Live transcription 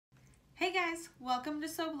Hey guys, welcome to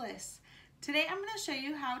Sew Bliss. Today I'm going to show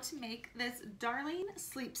you how to make this darling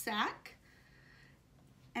sleep sack.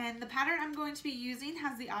 And the pattern I'm going to be using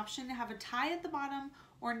has the option to have a tie at the bottom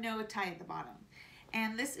or no tie at the bottom.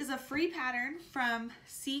 And this is a free pattern from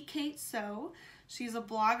C. Kate Sew. She's a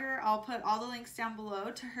blogger. I'll put all the links down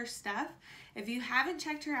below to her stuff. If you haven't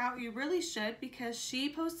checked her out, you really should, because she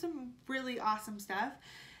posts some really awesome stuff.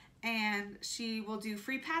 And she will do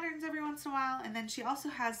free patterns every once in a while, and then she also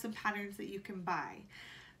has some patterns that you can buy.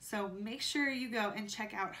 So make sure you go and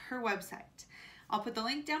check out her website. I'll put the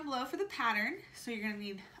link down below for the pattern. So you're going to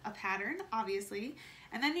need a pattern, obviously,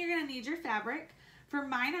 and then you're going to need your fabric. For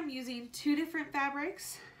mine, I'm using two different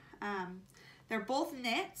fabrics. They're both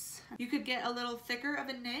knits. You could get a little thicker of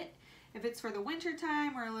a knit if it's for the winter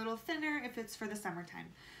time, or a little thinner if it's for the summertime.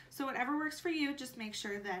 So whatever works for you, just make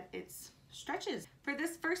sure that it's stretches. For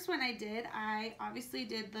this first one I obviously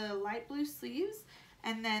did the light blue sleeves,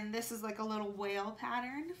 and then this is like a little whale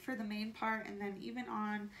pattern for the main part, and then even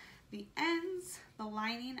on the ends, the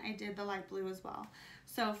lining, I did the light blue as well.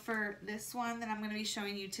 So for this one that I'm going to be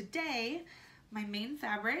showing you today, my main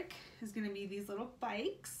fabric is going to be these little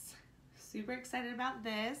bikes. Super excited about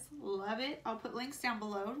this, love it. I'll put links down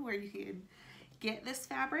below where you can get this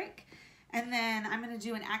fabric. And then I'm going to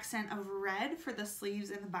do an accent of red for the sleeves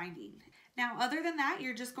and the binding. Now, other than that,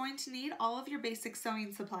 you're just going to need all of your basic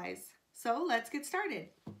sewing supplies. So let's get started.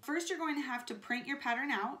 First, you're going to have to print your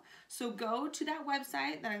pattern out. So go to that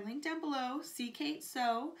website that I linked down below, C. Kate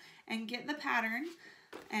Sew, and get the pattern.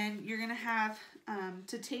 And you're going to have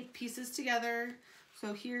to tape pieces together.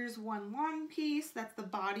 So here's one long piece, that's the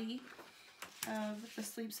body of the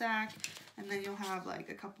sleep sack. And then you'll have like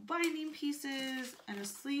a couple binding pieces and a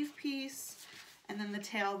sleeve piece, and then the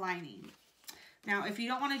tail lining. Now, if you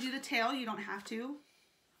don't want to do the tail, you don't have to.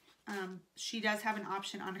 She does have an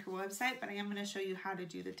option on her website, but I am going to show you how to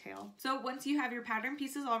do the tail. So once you have your pattern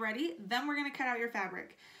pieces all ready, then we're going to cut out your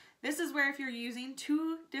fabric. This is where if you're using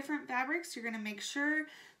two different fabrics, you're going to make sure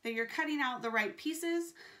that you're cutting out the right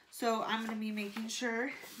pieces. So I'm going to be making sure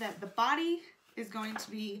that the body is going to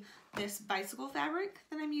be this bicycle fabric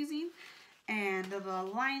that I'm using, and the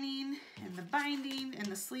lining and the binding and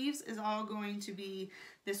the sleeves is all going to be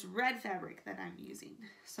this red fabric that I'm using.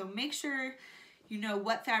 So make sure you know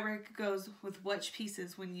what fabric goes with which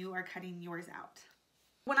pieces when you are cutting yours out.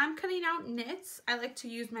 When I'm cutting out knits, I like to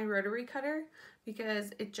use my rotary cutter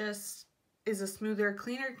because it just is a smoother,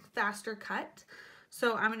 cleaner, faster cut.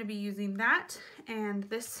 So I'm going to be using that, and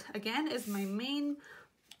this again is my main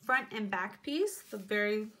front and back piece, the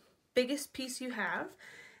very biggest piece you have.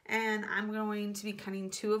 And I'm going to be cutting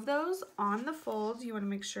two of those on the fold. You want to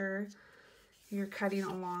make sure you're cutting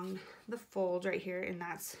along the fold right here, and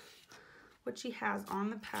that's what she has on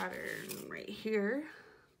the pattern right here.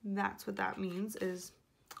 That's what that means, is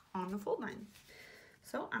on the fold line.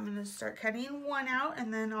 So I'm going to start cutting one out,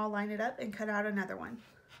 and then I'll line it up and cut out another one.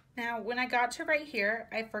 Now, when I got to right here,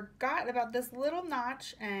 I forgot about this little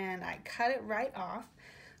notch and I cut it right off.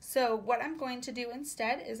 So what I'm going to do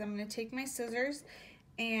instead is I'm going to take my scissors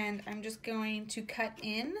and I'm just going to cut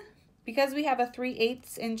in. Because we have a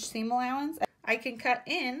 3/8 inch seam allowance, I can cut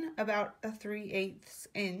in about a 3/8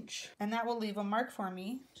 inch, and that will leave a mark for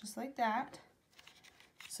me, just like that,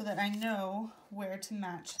 so that I know where to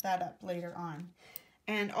match that up later on.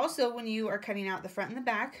 And also, when you are cutting out the front and the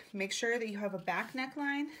back, make sure that you have a back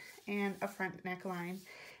neckline and a front neckline,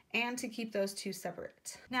 and to keep those two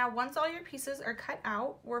separate. Now, once all your pieces are cut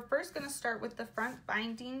out, we're first going to start with the front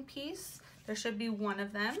binding piece. There should be one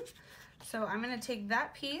of them. So I'm going to take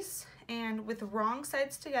that piece, and with the wrong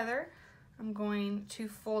sides together, I'm going to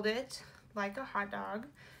fold it like a hot dog,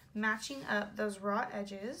 matching up those raw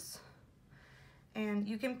edges. And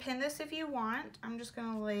you can pin this if you want. I'm just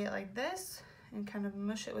going to lay it like this and kind of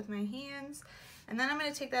mush it with my hands. And then I'm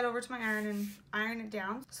going to take that over to my iron and iron it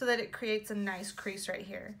down so that it creates a nice crease right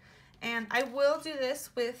here. And I will do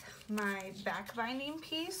this with my back binding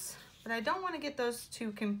piece, but I don't want to get those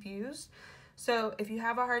two confused. So if you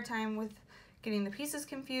have a hard time with getting the pieces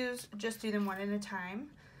confused, just do them one at a time.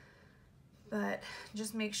 But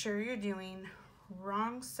just make sure you're doing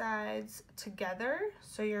wrong sides together,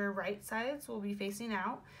 so your right sides will be facing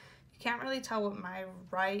out. You can't really tell what my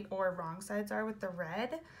right or wrong sides are with the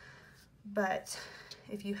red, but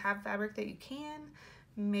if you have fabric that you can,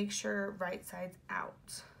 make sure right side's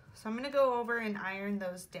out. So I'm going to go over and iron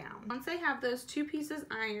those down. Once I have those two pieces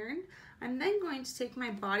ironed, I'm then going to take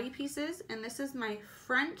my body pieces, and this is my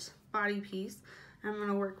front body piece. I'm going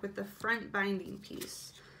to work with the front binding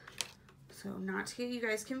piece. So not to get you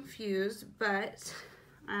guys confused, but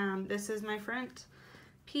this is my front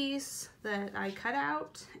piece that I cut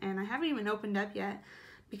out, and I haven't even opened up yet.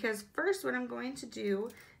 because first what I'm going to do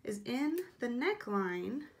is in the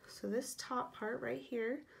neckline, so this top part right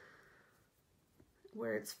here,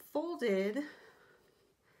 where it's folded,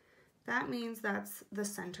 that means that's the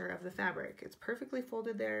center of the fabric. It's perfectly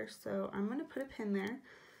folded there, so I'm going to put a pin there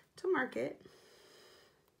to mark it.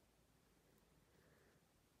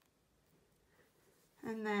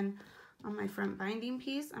 And then on my front binding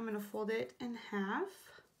piece, I'm going to fold it in half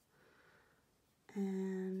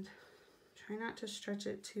and try not to stretch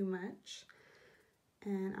it too much.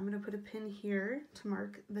 And I'm going to put a pin here to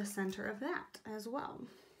mark the center of that as well.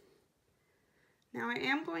 Now I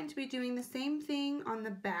am going to be doing the same thing on the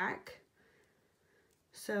back.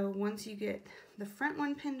 So once you get the front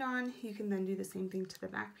one pinned on, you can then do the same thing to the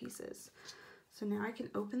back pieces. So now I can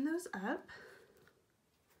open those up.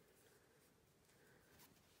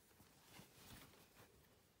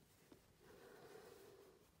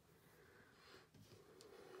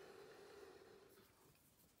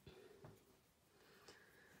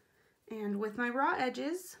 And with my raw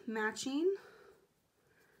edges matching,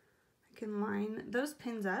 I can line those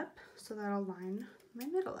pins up so that'll line my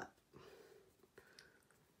middle up.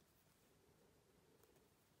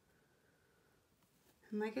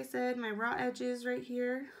 And like I said, my raw edges right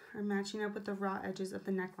here are matching up with the raw edges of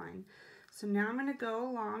the neckline. So now I'm going to go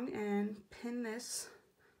along and pin this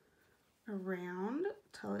around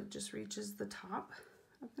till it just reaches the top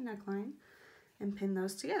of the neckline and pin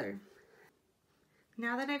those together.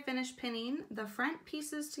 Now that I've finished pinning the front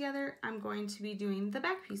pieces together, I'm going to be doing the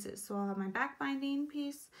back pieces. So I'll have my back binding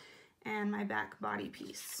piece and my back body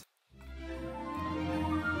piece.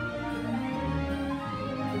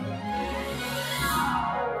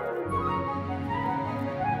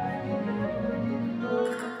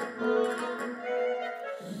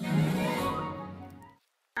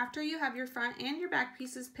 After you have your front and your back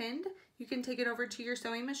pieces pinned, you can take it over to your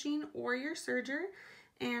sewing machine or your serger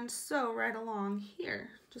and sew right along here,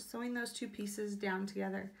 just sewing those two pieces down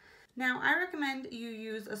together. Now I recommend you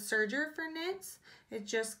use a serger for knits. It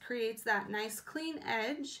just creates that nice clean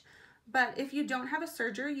edge, but if you don't have a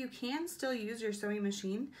serger, you can still use your sewing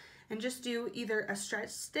machine and just do either a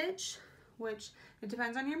stretch stitch, which it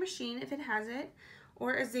depends on your machine if it has it,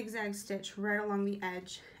 or a zigzag stitch right along the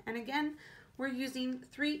edge. And again, we're using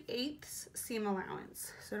 3/8 seam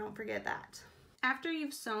allowance, so don't forget that. After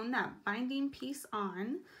you've sewn that binding piece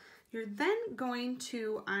on, you're then going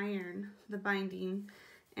to iron the binding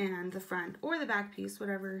and the front or the back piece,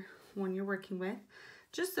 whatever one you're working with,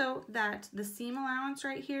 just so that the seam allowance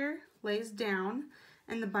right here lays down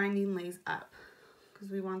and the binding lays up, because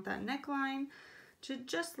we want that neckline to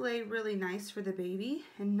just lay really nice for the baby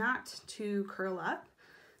and not to curl up.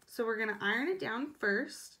 So we're going to iron it down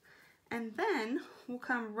first, and then we'll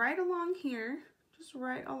come right along here, just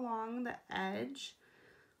right along the edge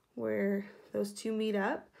where those two meet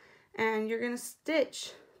up, and you're going to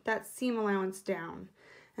stitch that seam allowance down,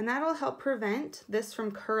 and that'll help prevent this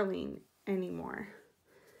from curling anymore.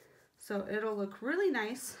 So it'll look really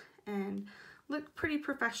nice and look pretty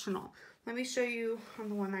professional. Let me show you on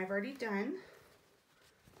the one I've already done.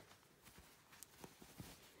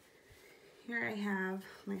 Here I have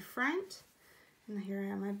my front, and here I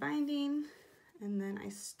have my binding, and then I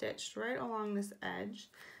stitched right along this edge,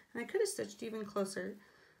 and I could have stitched even closer,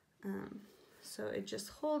 so it just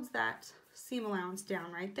holds that seam allowance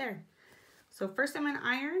down right there. So first I'm going to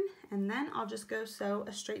iron, and then I'll just go sew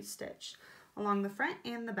a straight stitch along the front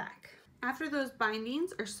and the back. After those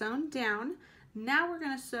bindings are sewn down, now we're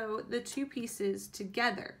going to sew the two pieces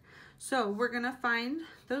together. So we're going to find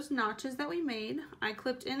those notches that we made. I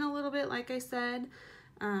clipped in a little bit, like I said.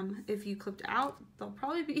 If you clipped out, they'll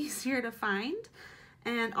probably be easier to find.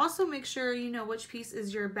 And also make sure you know which piece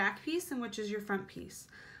is your back piece and which is your front piece.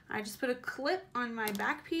 I just put a clip on my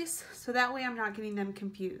back piece so that way I'm not getting them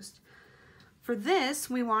confused. For this,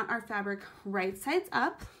 we want our fabric right sides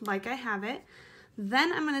up, like I have it.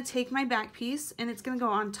 Then I'm going to take my back piece and it's going to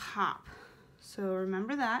go on top. So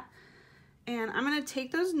remember that. And I'm going to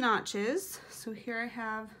take those notches. So here I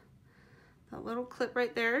have that little clip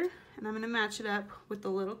right there, and I'm going to match it up with the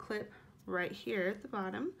little clip right here at the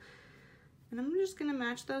bottom. And I'm just going to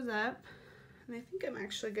match those up. And I think I'm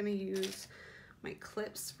actually going to use my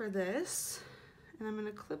clips for this. And I'm going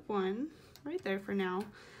to clip one right there for now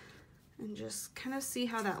and just kind of see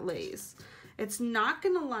how that lays. It's not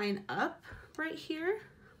going to line up right here,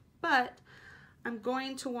 but I'm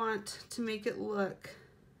going to want to make it look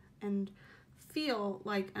and feel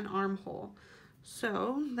like an armhole.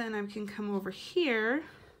 So then I can come over here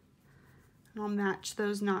and I'll match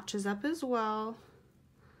those notches up as well.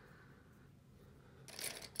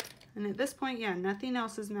 And at this point, yeah, nothing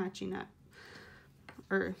else is matching up.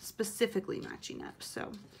 or specifically matching up.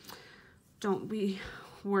 So don't be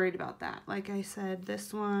worried about that. Like I said,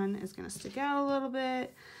 this one is gonna stick out a little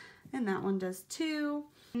bit and that one does too.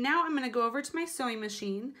 Now I'm gonna go over to my sewing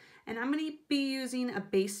machine and I'm gonna be using a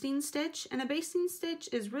basting stitch, and a basting stitch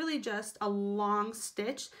is really just a long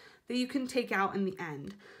stitch that you can take out in the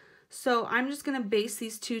end. So I'm just gonna baste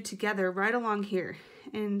these two together right along here,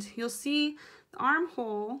 and you'll see the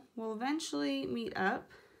armhole will eventually meet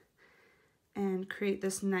up and create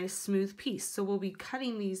this nice smooth piece. So we'll be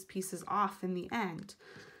cutting these pieces off in the end.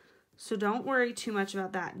 So don't worry too much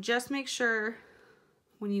about that. Just make sure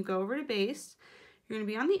when you go over to baste, you're gonna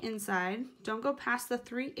be on the inside. Don't go past the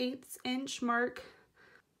 3/8 inch mark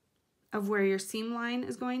of where your seam line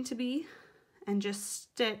is going to be, and just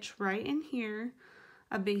stitch right in here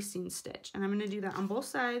a basting stitch. And I'm gonna do that on both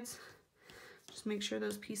sides. Just make sure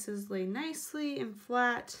those pieces lay nicely and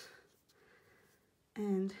flat.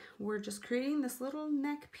 And we're just creating this little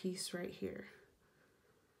neck piece right here.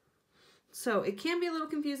 So it can be a little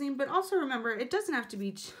confusing, but also remember, it doesn't have to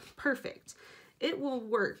be perfect. It will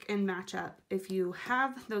work and match up if you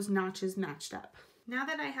have those notches matched up. Now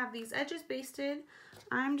that I have these edges basted,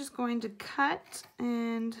 I'm just going to cut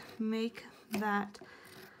and make that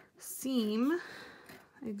seam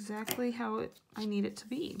exactly how I need it to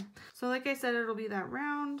be. So like I said, it'll be that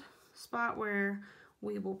round spot where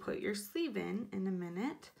we will put your sleeve in a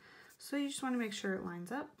minute. So you just want to make sure it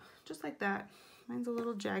lines up just like that. Mine's a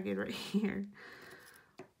little jagged right here.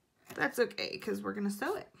 That's okay, because we're gonna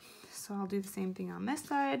sew it. So I'll do the same thing on this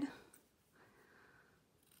side.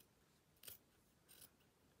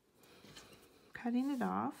 Cutting it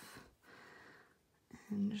off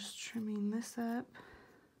and just trimming this up.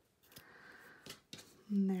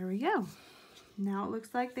 And there we go. Now it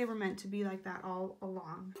looks like they were meant to be like that all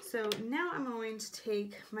along. So now I'm going to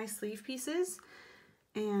take my sleeve pieces,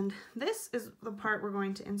 and this is the part we're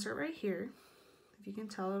going to insert right here. If you can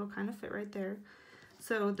tell, it'll kind of fit right there.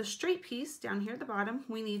 So the straight piece down here at the bottom,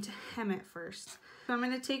 we need to hem it first. So I'm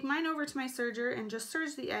going to take mine over to my serger and just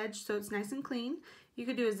serge the edge so it's nice and clean. You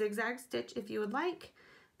could do a zigzag stitch if you would like,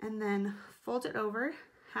 and then fold it over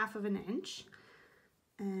 1/2 inch.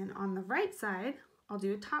 And on the right side, I'll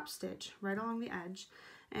do a top stitch right along the edge.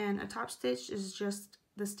 And a top stitch is just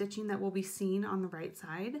the stitching that will be seen on the right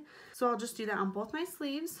side. So I'll just do that on both my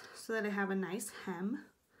sleeves so that I have a nice hem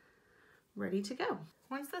ready to go.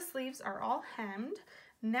 Once the sleeves are all hemmed,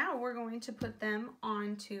 now we're going to put them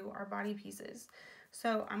onto our body pieces.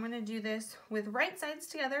 So I'm going to do this with right sides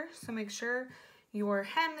together, so make sure your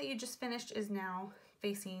hem that you just finished is now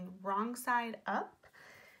facing wrong side up.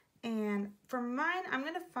 And for mine, I'm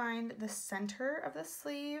going to find the center of the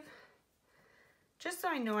sleeve, just so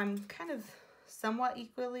I know I'm kind of somewhat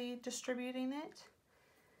equally distributing it.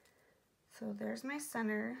 So there's my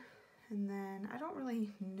center, and then I don't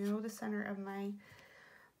really know the center of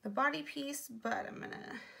the body piece, but I'm going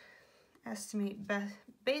to estimate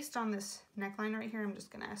based on this neckline right here. I'm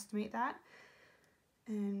just going to estimate that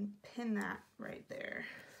and pin that right there.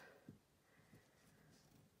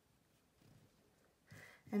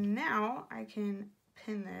 And now I can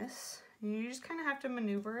pin this, and you just kind of have to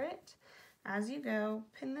maneuver it as you go.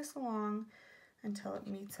 Pin this along until it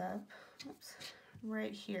meets up, oops,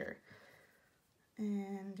 right here.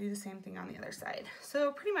 And do the same thing on the other side.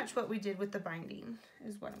 So pretty much what we did with the binding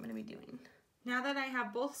is what I'm going to be doing. Now that I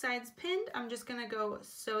have both sides pinned, I'm just going to go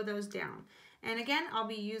sew those down. And again, I'll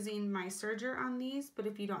be using my serger on these, but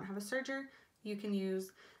if you don't have a serger, you can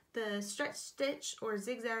use the stretch stitch or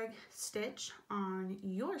zigzag stitch on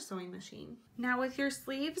your sewing machine. Now with your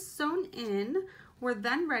sleeves sewn in, we're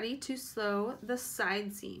then ready to sew the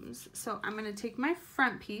side seams. So I'm going to take my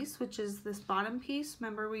front piece, which is this bottom piece.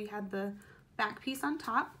 Remember, we had the back piece on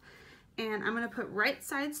top, and I'm going to put right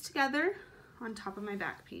sides together on top of my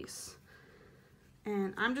back piece.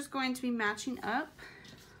 And I'm just going to be matching up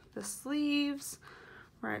the sleeves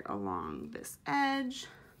right along this edge,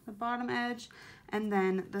 the bottom edge, and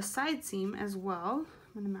then the side seam as well.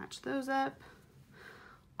 I'm going to match those up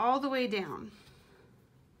all the way down.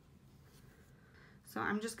 So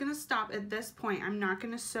I'm just going to stop at this point. I'm not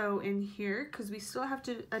going to sew in here because we still have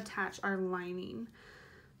to attach our lining.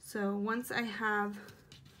 So once I have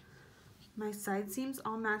my side seams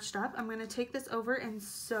all matched up, I'm going to take this over and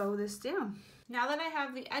sew this down. Now that I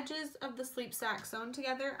have the edges of the sleep sack sewn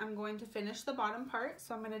together, I'm going to finish the bottom part.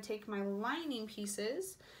 So I'm going to take my lining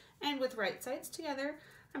pieces, and with right sides together,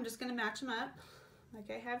 I'm just going to match them up like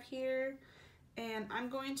I have here. And I'm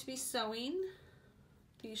going to be sewing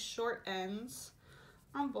these short ends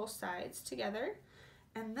on both sides together.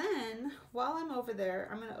 And then while I'm over there,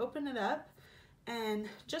 I'm going to open it up and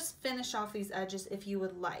just finish off these edges if you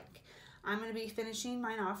would like. I'm going to be finishing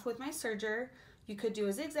mine off with my serger. You could do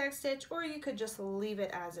a zigzag stitch or you could just leave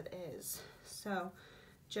it as it is. So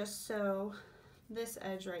just sew this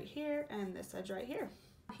edge right here and this edge right here.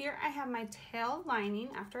 Here I have my tail lining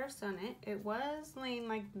after I've sewn it. It was laying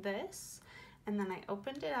like this, and then I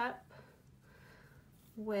opened it up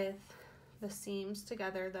with the seams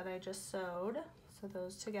together that I just sewed. So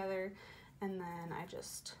those together, and then I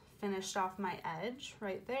just finished off my edge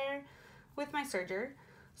right there with my serger.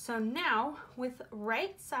 So now with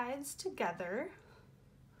right sides together,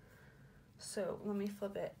 so let me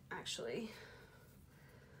flip it actually,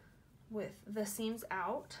 with the seams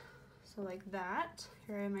out, so like that.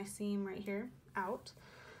 Here I have my seam right here out.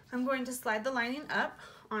 I'm going to slide the lining up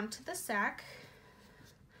onto the sack,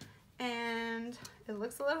 and it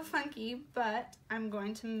looks a little funky, but I'm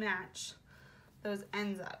going to match those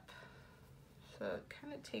ends up. So it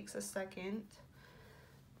kind of takes a second,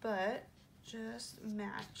 but just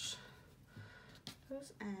match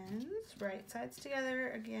those ends, right sides together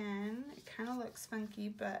again. It kind of looks funky,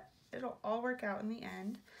 but it'll all work out in the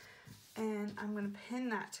end. And I'm going to pin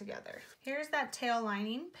that together. Here's that tail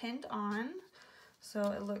lining pinned on, so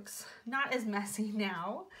it looks not as messy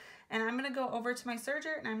now. And I'm going to go over to my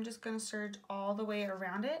serger and I'm just going to serge all the way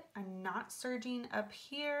around it. I'm not serging up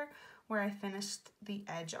here where I finished the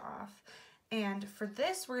edge off. And for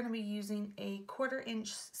this, we're going to be using a 1/4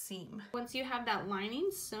 inch seam. Once you have that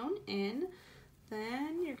lining sewn in,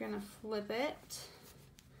 then you're going to flip it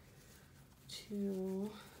to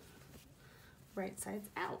right sides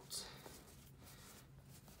out.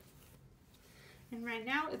 And right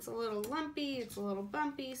now it's a little lumpy, it's a little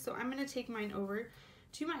bumpy, so I'm going to take mine over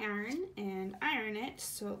to my iron and iron it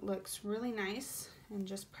so it looks really nice, and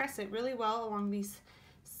just press it really well along these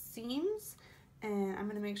seams, and I'm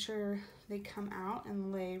going to make sure they come out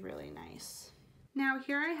and lay really nice. Now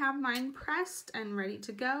here I have mine pressed and ready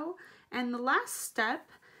to go, and the last step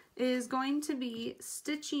is going to be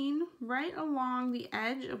stitching right along the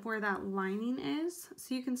edge of where that lining is.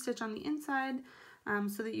 So you can stitch on the inside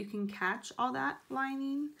so that you can catch all that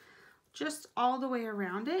lining just all the way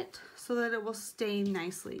around it so that it will stay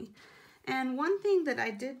nicely. And one thing that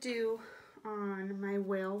I did do on my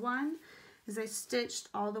whale one is I stitched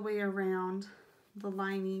all the way around the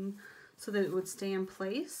lining so that it would stay in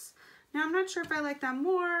place. Now I'm not sure if I like that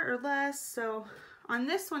more or less, so on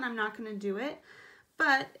this one I'm not going to do it,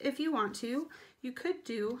 but if you want to, you could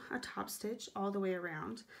do a top stitch all the way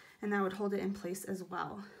around and that would hold it in place as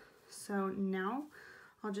well. So now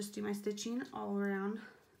I'll just do my stitching all around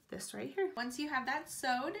this right here. Once you have that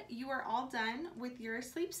sewed, you are all done with your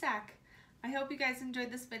sleep sack. I hope you guys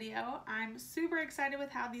enjoyed this video. I'm super excited with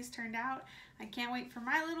how these turned out. I can't wait for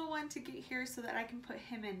my little one to get here so that I can put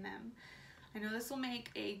him in them. I know this will make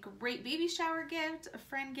a great baby shower gift, a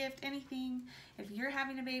friend gift, anything. If you're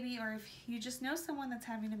having a baby or if you just know someone that's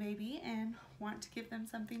having a baby and want to give them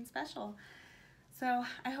something special. So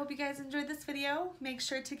I hope you guys enjoyed this video. Make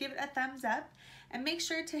sure to give it a thumbs up and make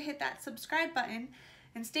sure to hit that subscribe button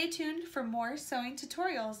and stay tuned for more sewing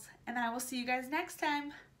tutorials. And I will see you guys next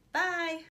time. Bye!